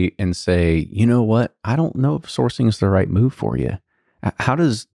somebody and say, you know what, I don't know if sourcing is the right move for you?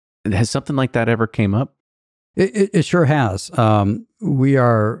 Has something like that ever came up? It sure has. We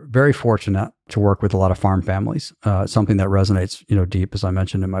are very fortunate to work with a lot of farm families. It's something that resonates, deep, as I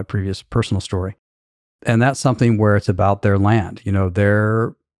mentioned in my previous personal story. And that's something where it's about their land.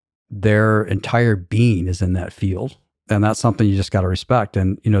 Their entire being is in that field. And that's something you just got to respect.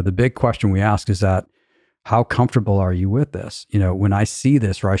 And, the big question we ask is that, how comfortable are you with this? When I see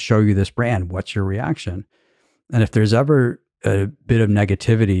this or I show you this brand, what's your reaction? And if there's ever a bit of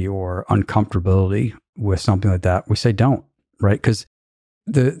negativity or uncomfortability with something like that, we say don't, right? Because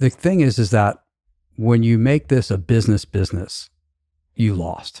the thing is that when you make this a business, you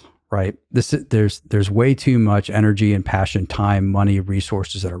lost, right? There's way too much energy and passion, time, money,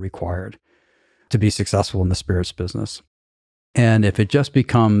 resources that are required to be successful in the spirits business. And if it just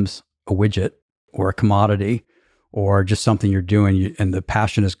becomes a widget or a commodity or just something you're doing and the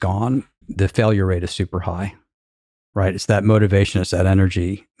passion is gone, the failure rate is super high, right? It's that motivation, it's that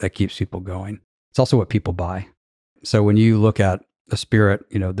energy that keeps people going. It's also what people buy. So when you look at a spirit,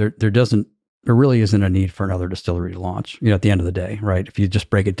 there really isn't a need for another distillery to launch, at the end of the day, right? If you just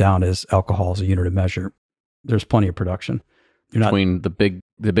break it down as alcohol as a unit of measure, there's plenty of production. Between the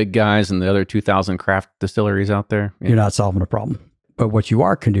big guys and the other 2,000 craft distilleries out there, you're not solving a problem. But what you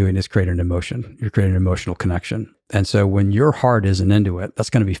are doing is create an emotion. You're creating an emotional connection. And so when your heart isn't into it,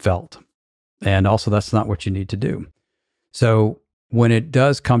 that's going to be felt. And also that's not what you need to do. So when it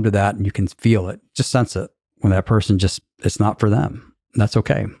does come to that and you can feel it, just sense it. When that person it's not for them, that's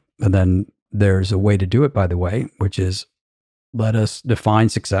okay. And then there's a way to do it, by the way, which is let us define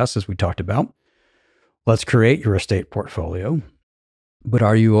success as we talked about. Let's create your estate portfolio. But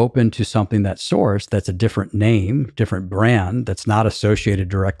are you open to something that's sourced, that's a different name, different brand, that's not associated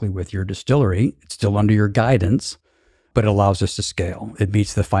directly with your distillery? It's still under your guidance, but it allows us to scale. It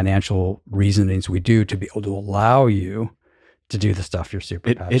meets the financial reasonings we do to be able to allow you to do the stuff you're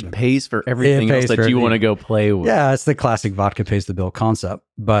super passionate about. It pays for everything else that you want to go play with. Yeah, it's the classic vodka pays the bill concept.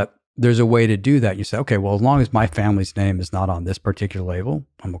 But there's a way to do that. You say, okay, well, as long as my family's name is not on this particular label,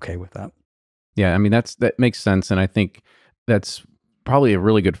 I'm okay with that. Yeah, I mean, that makes sense. And I think that's probably a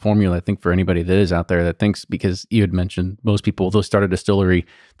really good formula, I think, for anybody that is out there that thinks, because you had mentioned most people, they'll start a distillery,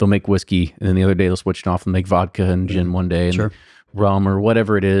 they'll make whiskey, and then the other day they'll switch it off and make vodka and gin one day, and rum or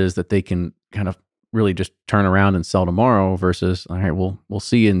whatever it is that they can kind of really just turn around and sell tomorrow versus, all right, we'll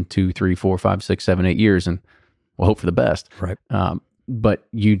see you in 2, 3, 4, 5, 6, 7, 8 years and we'll hope for the best. Right. But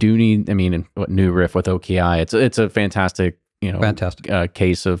you do need, I mean, New Riff with OKI, it's a fantastic,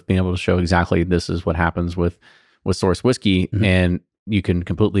 case of being able to show exactly this is what happens with source whiskey. Mm-hmm. And you can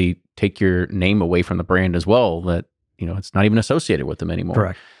completely take your name away from the brand as well, that, it's not even associated with them anymore.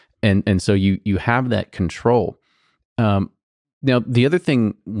 Correct. And so you have that control. Now, the other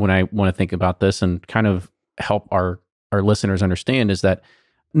thing when I want to think about this and kind of help our listeners understand is that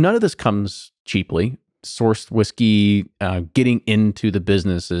none of this comes cheaply. Sourced whiskey, getting into the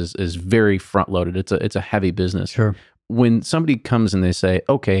business is very front loaded. It's a heavy business. Sure. When somebody comes and they say,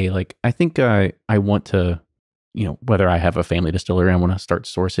 okay, like I think I want to, whether I have a family distillery, I want to start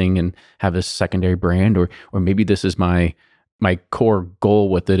sourcing and have this secondary brand, or maybe this is my core goal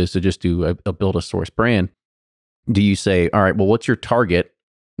with it is to just do build a source brand. Do you say, all right, well, what's your target?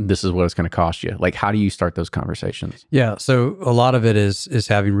 This is what it's going to cost you. Like, how do you start those conversations? Yeah. So a lot of it is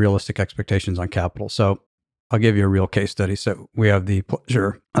having realistic expectations on capital. So I'll give you a real case study. So we have the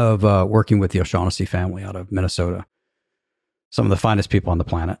pleasure of working with the O'Shaughnessy family out of Minnesota. Some of the finest people on the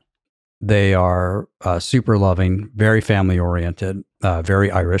planet. They are super loving, very family oriented, very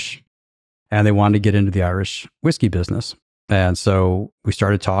Irish, and they wanted to get into the Irish whiskey business. And so we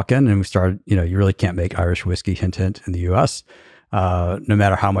started talking, and we started, you really can't make Irish whiskey, hint, hint, in the U.S. No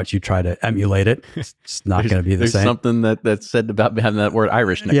matter how much you try to emulate it, it's not going to be the same. There's something that's said about having that word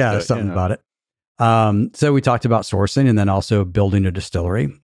Irish next to it. Something about it. So we talked about sourcing and then also building a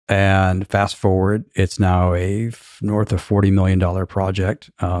distillery. And fast forward, it's now a north of $40 million project,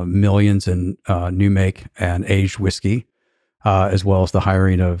 millions in new make and aged whiskey, as well as the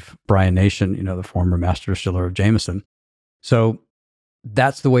hiring of Brian Nation, the former master distiller of Jameson. So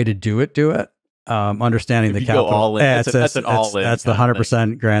that's the way to do it. Understanding the capital. All in. That's an all in. That's the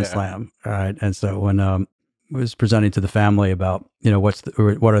 100% grand slam. All right. And so when I was presenting to the family about,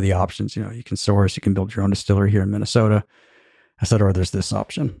 what are the options? You can source, you can build your own distillery here in Minnesota. I said, or there's this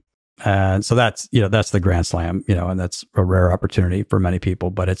option. And so that's the grand slam, and that's a rare opportunity for many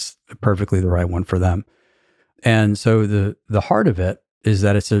people, but it's perfectly the right one for them. And so the heart of it is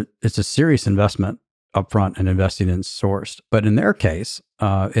that it's a serious investment upfront and investing in sourced. But in their case,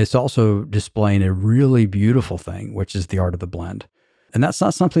 it's also displaying a really beautiful thing, which is the art of the blend. And that's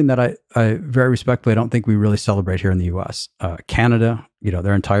not something that I very respectfully, I don't think we really celebrate here in the US. Canada,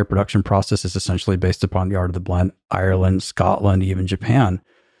 their entire production process is essentially based upon the art of the blend. Ireland, Scotland, even Japan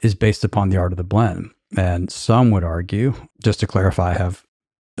is based upon the art of the blend. And some would argue, just to clarify, I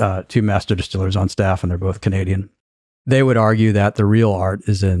have 2 master distillers on staff and they're both Canadian. They would argue that the real art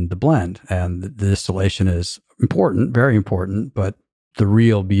is in the blend and the distillation is important, very important, but the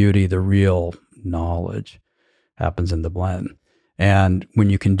real beauty, the real knowledge happens in the blend. And when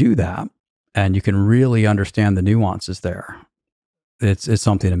you can do that and you can really understand the nuances there, it's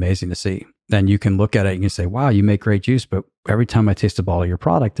something amazing to see. Then you can look at it and you can say, wow, you make great juice, but every time I taste a bottle of your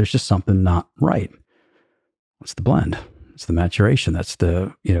product, there's just something not right. It's the blend. It's the maturation. That's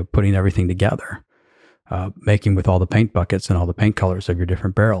the, putting everything together, making with all the paint buckets and all the paint colors of your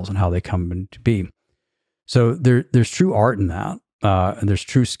different barrels and how they come into be. So there's true art in that, and there's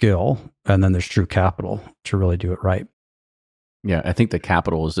true skill, and then there's true capital to really do it right. Yeah, I think the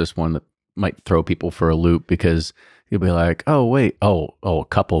capital is this one that might throw people for a loop because you'll be like, oh, wait, a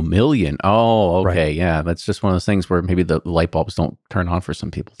couple million. Oh, okay. Right. Yeah, that's just one of those things where maybe the light bulbs don't turn on for some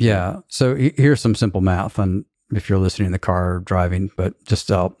people. Yeah. So here's some simple math. And if you're listening in the car or driving, but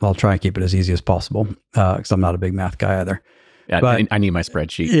just I'll try and keep it as easy as possible because I'm not a big math guy either. Yeah, but I need my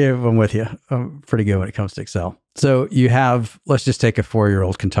spreadsheet. Yeah, I'm with you. I'm pretty good when it comes to Excel. So you have, let's just take a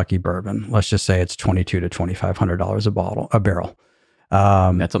 4-year-old Kentucky bourbon. Let's just say it's $2,200 to $2,500 a barrel.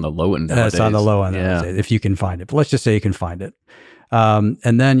 That's on the low end. That's on the low end. Yeah. If you can find it, but let's just say you can find it.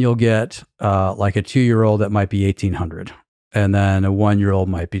 And then you'll get like a 2-year-old that might be $1,800. And then a 1-year-old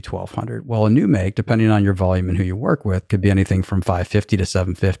might be $1,200. Well, a new make, depending on your volume and who you work with, could be anything from $550 to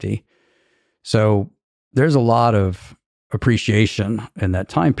 $750. So there's a lot of appreciation in that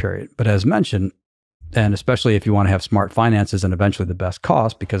time period. But as mentioned, and especially if you want to have smart finances and eventually the best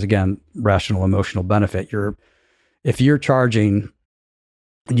cost, because again, rational emotional benefit, if you're charging,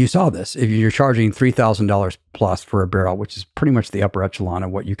 and you saw this, if you're charging $3,000 plus for a barrel, which is pretty much the upper echelon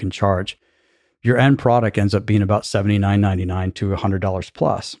of what you can charge, your end product ends up being about $79.99 to $100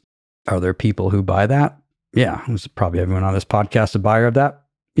 plus. Are there people who buy that? Yeah. There's probably everyone on this podcast a buyer of that.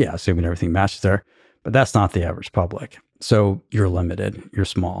 Yeah, assuming everything matches there. But that's not the average public. So you're limited, you're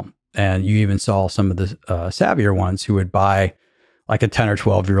small. And you even saw some of the savvier ones who would buy like a 10 or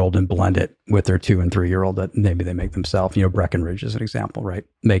 12-year-old and blend it with their 2 and 3-year-old that maybe they make themselves. Breckenridge is an example, right?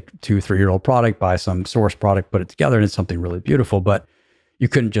 Make 2, 3-year-old product, buy some source product, put it together, and it's something really beautiful. But you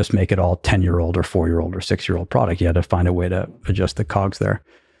couldn't just make it all 10-year-old or 4-year-old or 6-year-old product. You had to find a way to adjust the cogs there.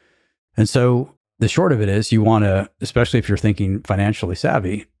 And so the short of it is you want to, especially if you're thinking financially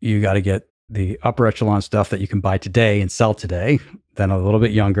savvy, you got to get the upper echelon stuff that you can buy today and sell today, then a little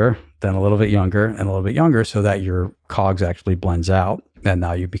bit younger, then a little bit younger, and a little bit younger, so that your COGS actually blends out. And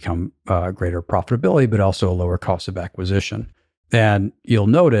now you become greater profitability, but also a lower cost of acquisition. And you'll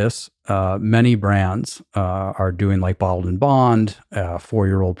notice many brands are doing like bottled and bond,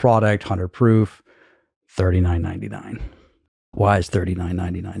 4-year-old product, 100 proof, $39.99. Why is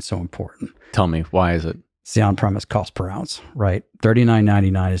 $39.99 so important? Tell me, why is it? It's the on-premise cost per ounce, right?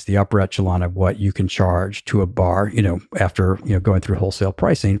 $39.99 is the upper echelon of what you can charge to a bar, after, going through wholesale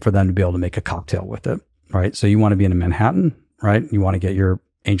pricing for them to be able to make a cocktail with it, right? So you want to be in a Manhattan, right? You want to get your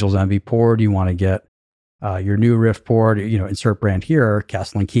Angel's Envy poured. You want to get your New Riff poured, insert brand here,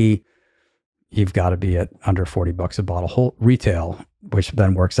 Castle and Key. You've got to be at under $40 a bottle retail, which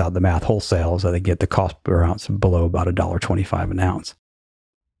then works out the math wholesale, so they get the cost per ounce below about $1.25 an ounce.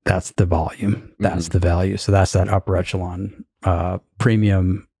 That's the volume. That's the value. So that's that upper echelon,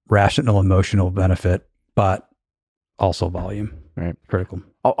 premium, rational, emotional benefit, but also volume. Right. Critical.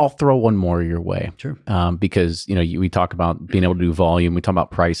 I'll throw one more your way. Sure. Because, we talk about being able to do volume. We talk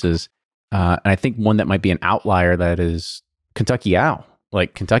about prices. And I think one that might be an outlier that is Kentucky Owl.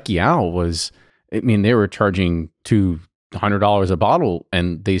 Like Kentucky Owl was, they were charging $200 a bottle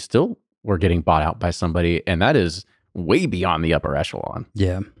and they still were getting bought out by somebody. And that is way beyond the upper echelon.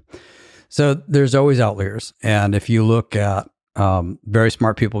 Yeah. So there's always outliers. And if you look at very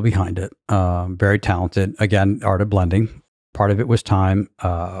smart people behind it, very talented, again, art of blending. Part of it was time,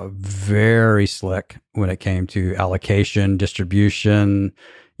 very slick when it came to allocation, distribution,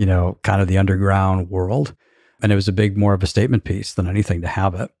 kind of the underground world. And it was more of a statement piece than anything to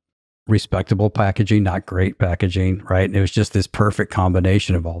have it. Respectable packaging, not great packaging, right? And it was just this perfect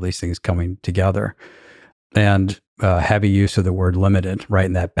combination of all these things coming together. And heavy use of the word limited, right?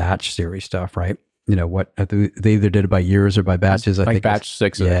 In that batch series stuff, right? What they either did it by years or by batches. I think batch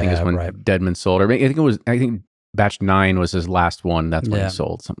 6, I think is when Deadman sold. I think batch 9 was his last one. That's when he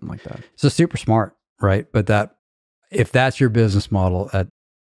sold, something like that. So super smart, right? But if that's your business model,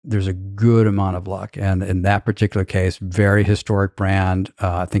 there's a good amount of luck. And in that particular case, very historic brand.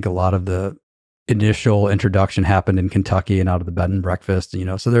 I think a lot of the initial introduction happened in Kentucky and out of the bed and breakfast,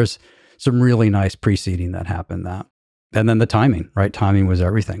 so there's some really nice preceding that happened and then the timing, right? Timing was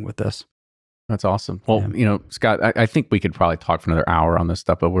everything with this. That's awesome. Well, Scott, I think we could probably talk for another hour on this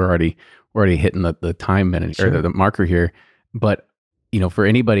stuff, but we're already hitting the time minute or the marker here. But, for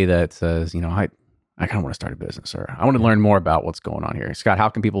anybody that says, I kind of want to start a business or I want to learn more about what's going on here. Scott, how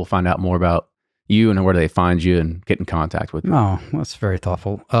can people find out more about you and where do they find you and get in contact with you? Oh, that's very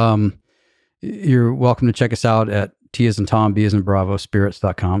thoughtful. You're welcome to check us out at T as in Tom, B as in Bravo,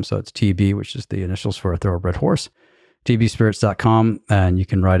 spirits.com. So it's TB, which is the initials for a thoroughbred horse, tbspirits.com. And you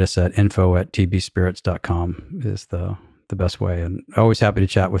can write us at info@tbspirits.com is the best way. And always happy to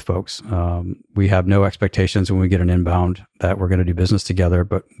chat with folks. We have no expectations when we get an inbound that we're going to do business together,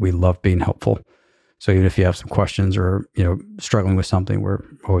 but we love being helpful. So even if you have some questions or, struggling with something, we're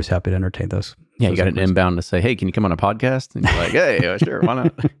always happy to entertain those. Yeah, you got an inbound to say, hey, can you come on a podcast? And you're like, hey, sure, why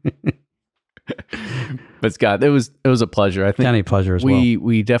not? But Scott, it was a pleasure. I think any pleasure as well.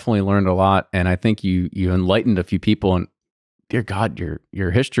 We definitely learned a lot, and I think you enlightened a few people. And dear God,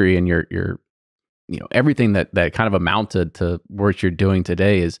 your history and your everything that kind of amounted to what you're doing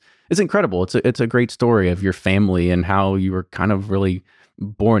today is incredible. It's a great story of your family and how you were kind of really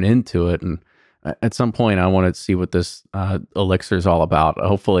born into it. And at some point, I want to see what this elixir is all about.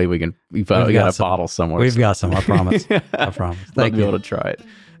 Hopefully, we got a bottle somewhere. We've got some. I promise. I promise. Thank you. Be able to try it.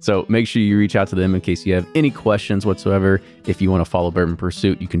 So make sure you reach out to them in case you have any questions whatsoever. If you want to follow Bourbon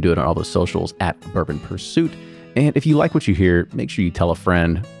Pursuit, you can do it on all the socials at Bourbon Pursuit. And if you like what you hear, make sure you tell a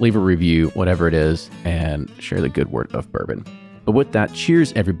friend, leave a review, whatever it is, and share the good word of bourbon. But with that,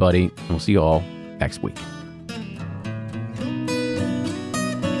 cheers, everybody, and we'll see you all next week.